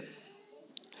Testament,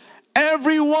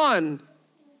 everyone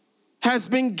has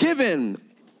been given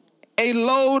a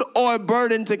load or a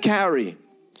burden to carry.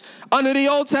 Under the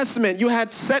Old Testament, you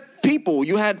had set people,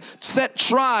 you had set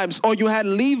tribes, or you had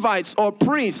Levites or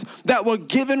priests that were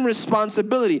given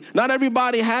responsibility. Not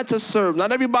everybody had to serve.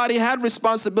 Not everybody had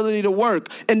responsibility to work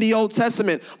in the Old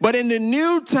Testament. But in the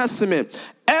New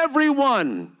Testament,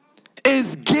 everyone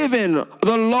is given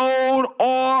the load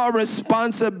or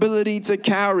responsibility to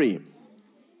carry.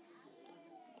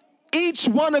 Each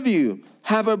one of you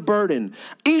have a burden.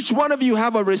 Each one of you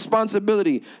have a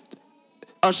responsibility.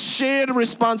 A shared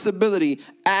responsibility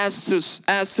as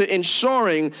to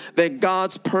ensuring that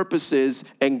God's purposes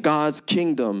and God's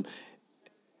kingdom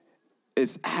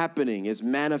is happening, is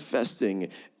manifesting.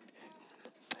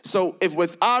 So if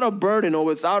without a burden or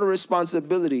without a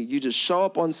responsibility, you just show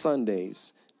up on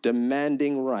Sundays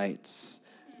demanding rights,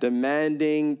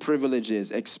 demanding privileges,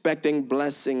 expecting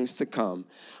blessings to come,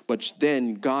 but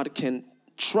then God can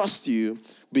trust you,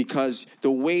 because the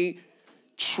way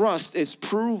trust is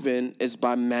proven is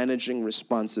by managing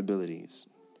responsibilities.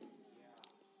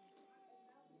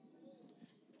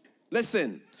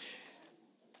 Listen,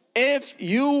 if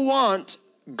you want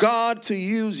God to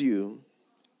use you,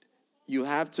 you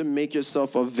have to make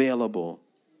yourself available.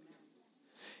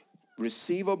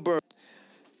 Receive a burden.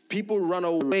 People run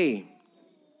away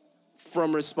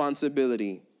from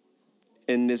responsibility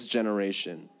in this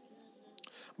generation.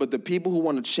 But the people who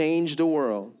want to change the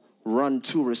world run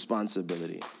to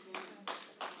responsibility.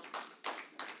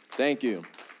 Thank you.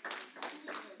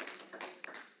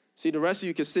 See, the rest of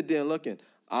you can sit there and look in.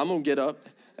 I'm going to get up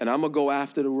and I'm going to go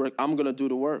after the work. I'm going to do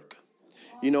the work.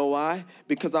 You know why?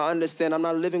 Because I understand I'm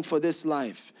not living for this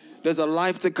life. There's a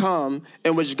life to come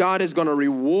in which God is going to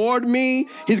reward me.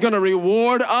 He's going to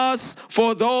reward us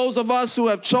for those of us who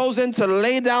have chosen to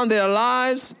lay down their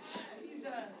lives,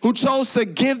 who chose to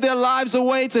give their lives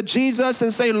away to Jesus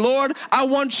and say, Lord, I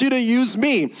want you to use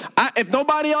me. If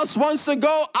nobody else wants to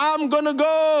go, I'm going to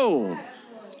go.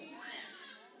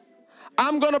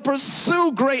 I'm going to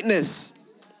pursue greatness.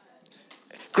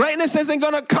 Greatness isn't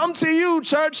going to come to you,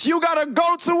 church. You got to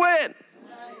go to it.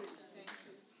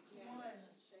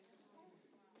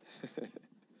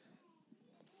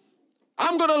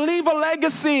 I'm going to leave a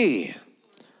legacy.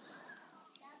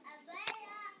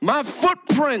 My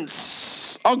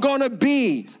footprints are going to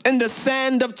be in the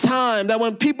sand of time, that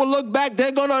when people look back,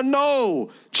 they're going to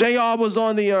know JR was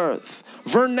on the earth.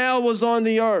 Vernell was on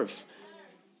the earth.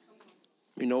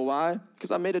 You know why?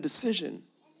 Because I made a decision.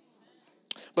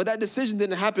 But that decision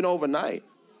didn't happen overnight.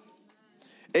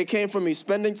 It came from me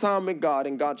spending time with God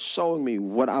and God showing me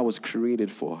what I was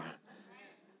created for.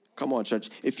 Come on, church.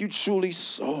 If you truly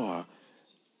saw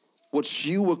what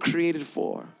you were created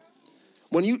for,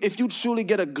 if you truly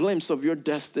get a glimpse of your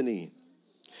destiny,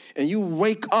 and you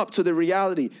wake up to the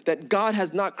reality that God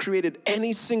has not created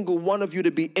any single one of you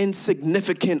to be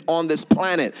insignificant on this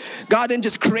planet. God didn't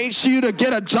just create you to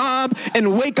get a job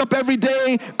and wake up every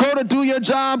day, go to do your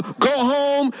job, go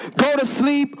home, go to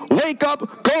sleep, wake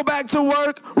up, go back to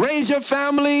work, raise your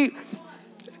family,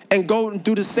 and go and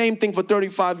do the same thing for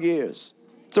 35 years.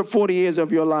 To 40 years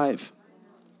of your life.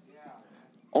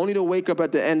 Only to wake up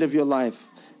at the end of your life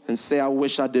and say, I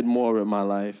wish I did more in my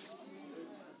life.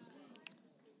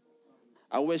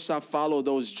 I wish I followed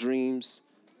those dreams.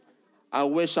 I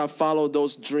wish I followed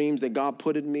those dreams that God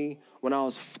put in me when I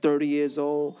was 30 years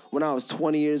old, when I was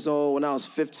 20 years old, when I was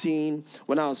 15,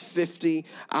 when I was 50.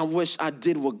 I wish I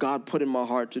did what God put in my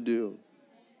heart to do.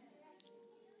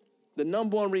 The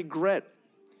number one regret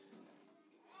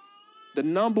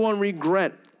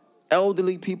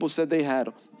elderly people said they had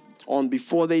on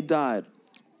before they died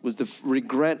was the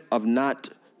regret of not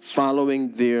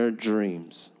following their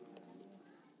dreams.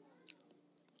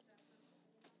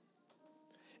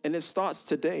 And it starts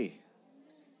today.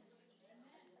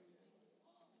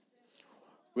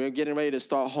 We're getting ready to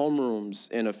start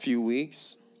homerooms in a few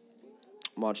weeks,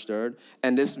 March 3rd.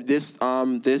 And this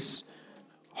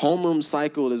homeroom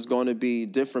cycle is going to be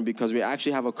different because we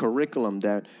actually have a curriculum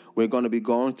that we're going to be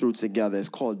going through together. It's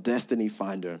called Destiny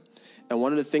Finder. And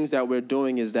one of the things that we're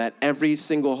doing is that every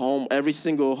single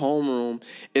homeroom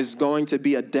is going to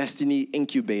be a destiny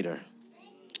incubator.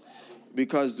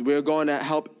 Because we're going to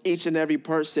help each and every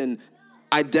person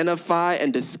identify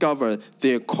and discover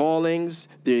their callings,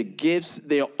 their gifts,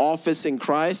 their office in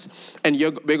Christ. And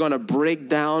we're going to break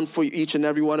down for each and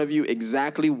every one of you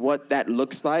exactly what that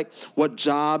looks like, what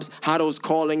jobs, how those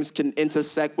callings can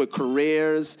intersect with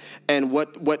careers, and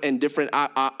what and different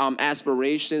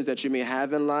aspirations that you may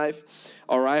have in life.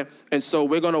 All right. And so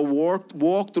we're going to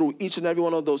walk through each and every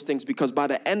one of those things, because by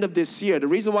the end of this year, the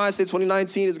reason why I say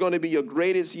 2019 is going to be your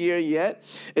greatest year yet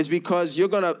is because you're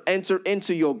going to enter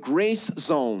into your grace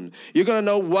zone. You're going to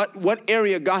know what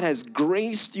area God has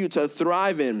graced you to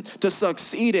thrive in, to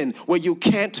succeed in, where you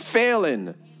can't fail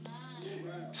in.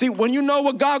 See, when you know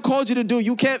what God called you to do,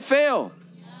 you can't fail.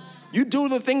 You do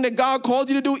the thing that God called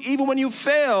you to do, even when you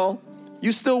fail,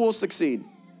 you still will succeed.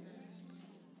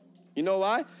 You know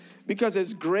why? Because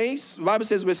it's grace. The Bible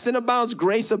says where sin abounds,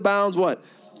 grace abounds what?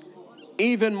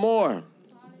 Even more.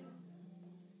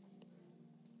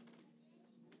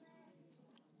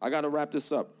 I got to wrap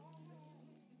this up.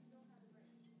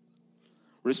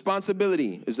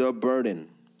 Responsibility is a burden.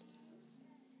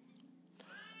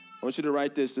 I want you to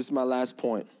write this. This is my last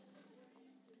point.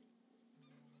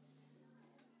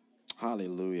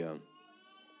 Hallelujah.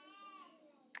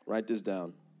 Write this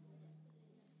down.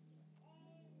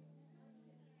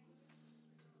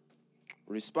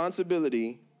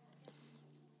 Responsibility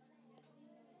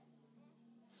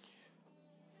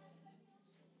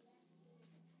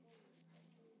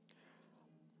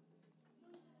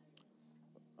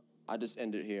I just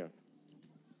ended here.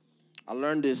 I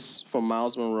learned this from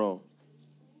Miles Monroe,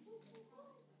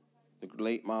 the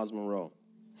late Miles Monroe.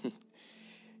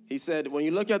 He said, when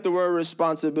you look at the word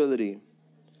responsibility,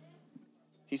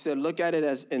 he said, look at it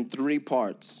as in three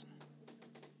parts.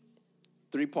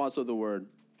 Three parts of the word.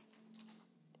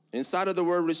 Inside of the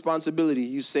word responsibility,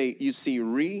 you see you see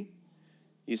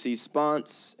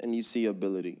spons, and you see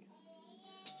ability.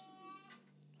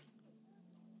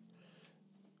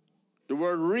 The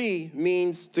word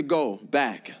means to go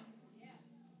back.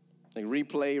 Like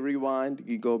replay, rewind,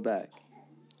 you go back.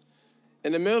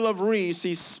 In the middle of you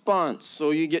see spons,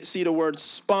 so you see the word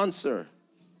sponsor.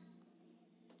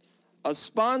 A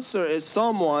sponsor is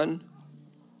someone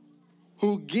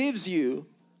who gives you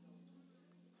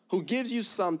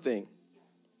something.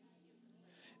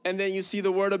 And then you see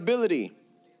the word ability.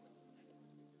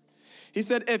 He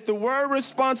said, if the word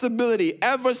responsibility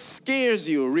ever scares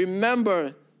you,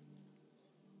 remember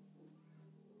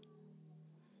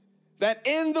that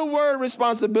in the word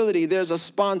responsibility, there's a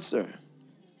sponsor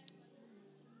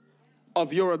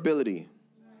of your ability.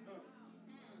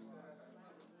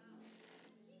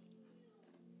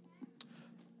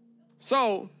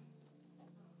 So,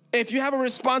 if you have a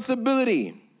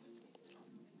responsibility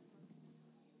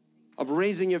of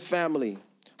raising your family,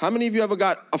 how many of you ever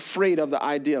got afraid of the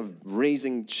idea of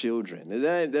raising children?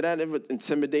 Did that ever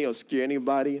intimidate or scare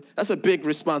anybody? That's a big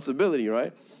responsibility,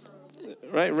 right?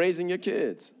 Right? Raising your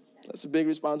kids. That's a big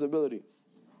responsibility.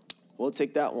 We'll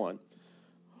take that one.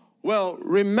 Well,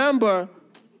 remember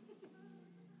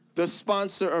the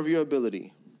sponsor of your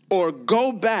ability, or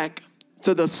go back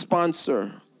to the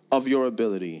sponsor of your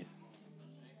ability.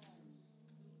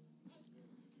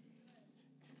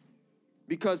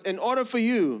 Because in order for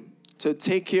you to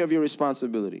take care of your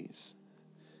responsibilities,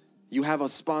 you have a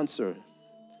sponsor,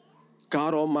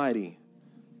 God Almighty,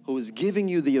 who is giving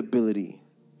you the ability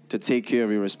to take care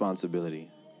of your responsibility.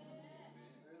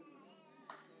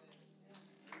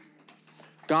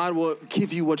 God will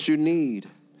give you what you need.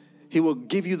 He will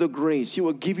give you the grace. He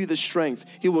will give you the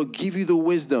strength. He will give you the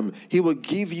wisdom. He will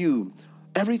give you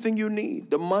everything you need,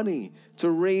 the money to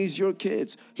raise your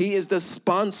kids. He is the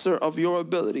sponsor of your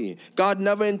ability. God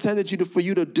never intended for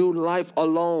you to do life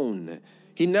alone.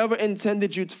 He never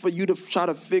intended for you to try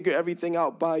to figure everything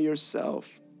out by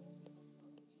yourself.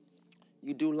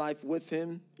 You do life with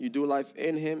him. You do life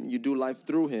in him. You do life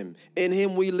through him. In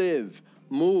him we live,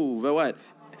 move, and what?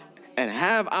 And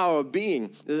have our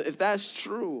being. If that's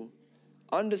true,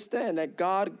 understand that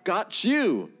God got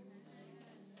you.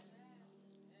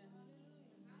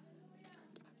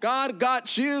 God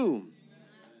got you.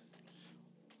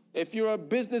 If you're a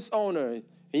business owner and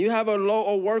you have a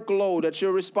workload that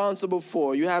you're responsible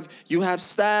for, you have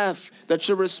staff that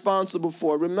you're responsible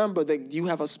for, remember that you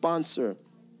have a sponsor.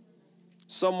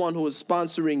 Someone who is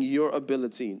sponsoring your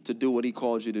ability to do what he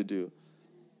calls you to do.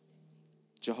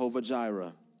 Jehovah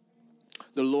Jireh.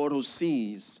 The Lord who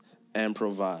sees and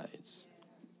provides.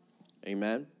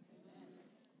 Amen.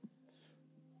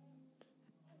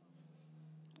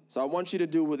 So I want you to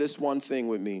do with this one thing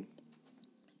with me.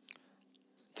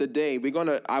 Today,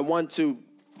 I want to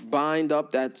bind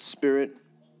up that spirit,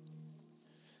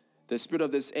 the spirit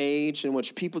of this age in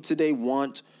which people today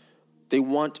want They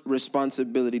want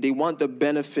responsibility. They want the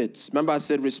benefits. Remember I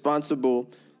said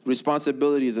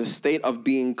responsibility is a state of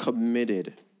being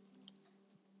committed.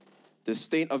 The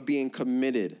state of being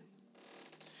committed.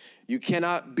 You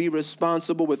cannot be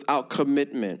responsible without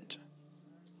commitment.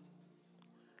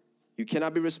 You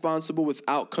cannot be responsible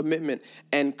without commitment.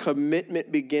 And commitment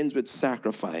begins with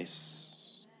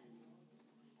sacrifice.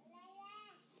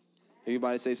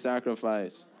 Everybody say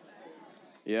sacrifice.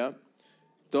 Yeah.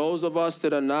 Those of us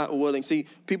that are not willing. See,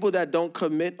 people that don't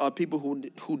commit are people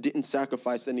who didn't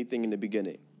sacrifice anything in the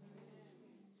beginning.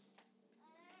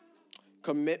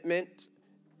 Commitment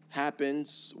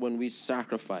happens when we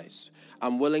sacrifice.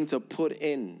 I'm willing to put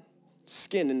in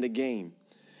skin in the game.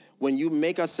 When you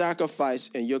make a sacrifice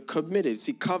and you're committed.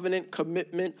 See, covenant,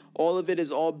 commitment, all of it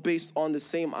is all based on the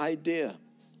same idea.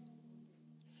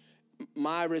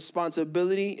 My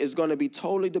responsibility is going to be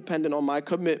totally dependent on my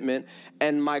commitment,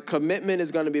 and my commitment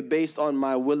is going to be based on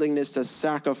my willingness to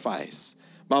sacrifice,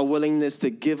 my willingness to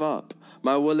give up,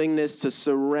 my willingness to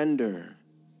surrender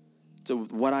to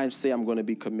what I say I'm going to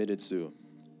be committed to.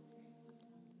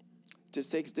 It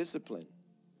just takes discipline,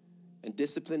 and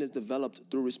discipline is developed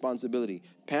through responsibility.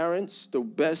 Parents, the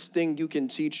best thing you can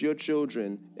teach your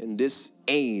children in this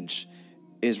age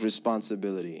is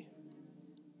responsibility.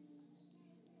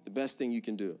 The best thing you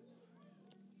can do.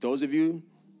 Those of you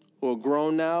who are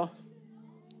grown now,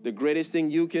 the greatest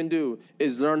thing you can do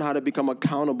is learn how to become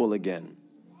accountable again.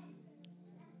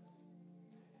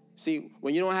 See,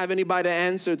 when you don't have anybody to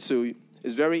answer to,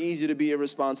 it's very easy to be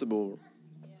irresponsible.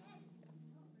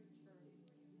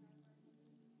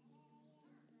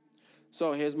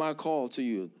 So here's my call to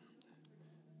you.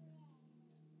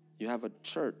 You have a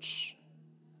church.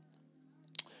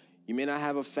 You may not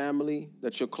have a family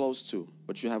that you're close to,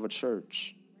 but you have a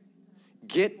church.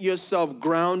 Get yourself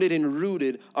grounded and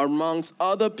rooted amongst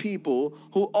other people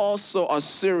who also are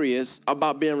serious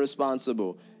about being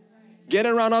responsible. Get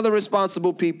around other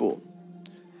responsible people,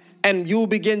 and you'll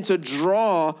begin to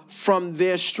draw from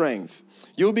their strength.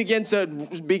 You'll begin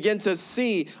to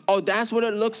see, oh, that's what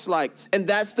it looks like, and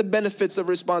that's the benefits of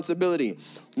responsibility.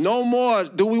 No more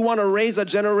do we want to raise a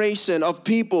generation of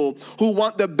people who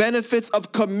want the benefits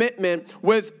of commitment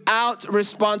without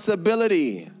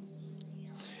responsibility.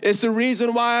 It's the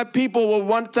reason why people will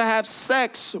want to have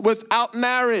sex without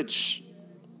marriage.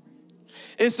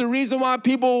 It's the reason why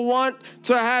people want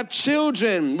to have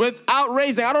children without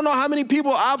raising. I don't know how many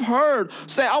people I've heard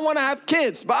say, I want to have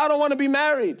kids, but I don't want to be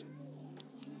married.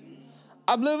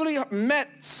 I've literally met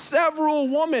several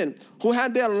women who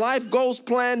had their life goals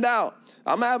planned out.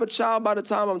 I'm going to have a child by the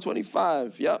time I'm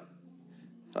 25. Yep.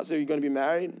 I said, are you going to be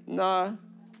married? Nah.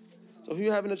 So who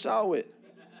you having a child with?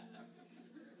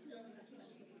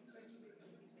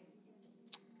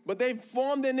 But they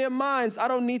formed in their minds, I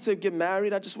don't need to get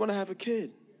married. I just want to have a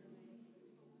kid.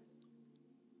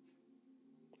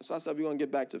 So I said, we're going to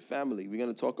get back to family. We're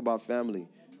going to talk about family.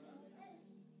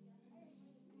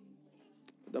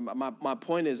 My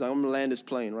point is, I'm going to land this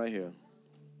plane right here,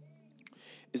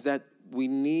 is that we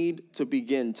need to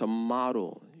begin to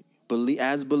model,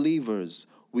 as believers,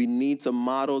 we need to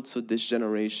model to this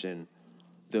generation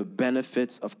the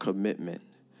benefits of commitment,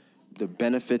 the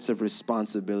benefits of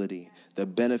responsibility, the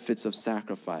benefits of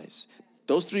sacrifice.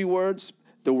 Those three words,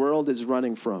 the world is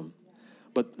running from.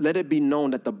 But let it be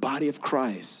known that the body of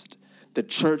Christ, the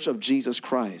church of Jesus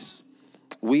Christ,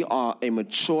 we are a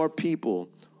mature people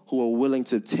who are willing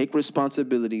to take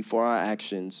responsibility for our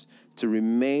actions, to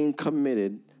remain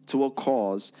committed to a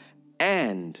cause,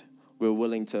 and we're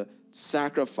willing to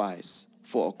sacrifice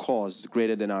for a cause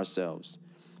greater than ourselves.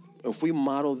 If we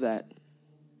model that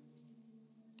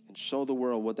and show the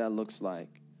world what that looks like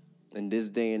in this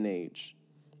day and age,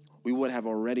 we would have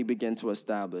already begun to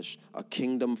establish a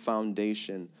kingdom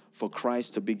foundation for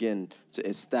Christ to begin to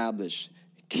establish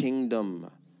kingdom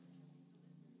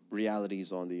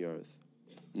realities on the earth.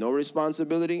 No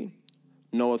responsibility,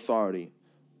 no authority.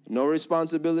 No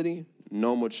responsibility,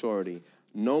 no maturity.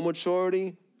 No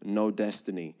maturity, no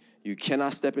destiny. You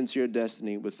cannot step into your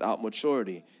destiny without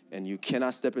maturity, and you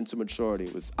cannot step into maturity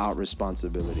without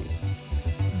responsibility.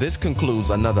 This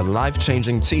concludes another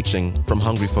life-changing teaching from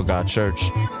Hungry for God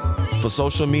Church. For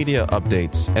social media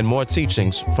updates and more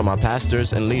teachings from our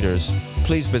pastors and leaders,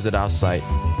 please visit our site,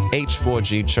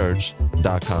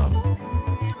 h4gchurch.com.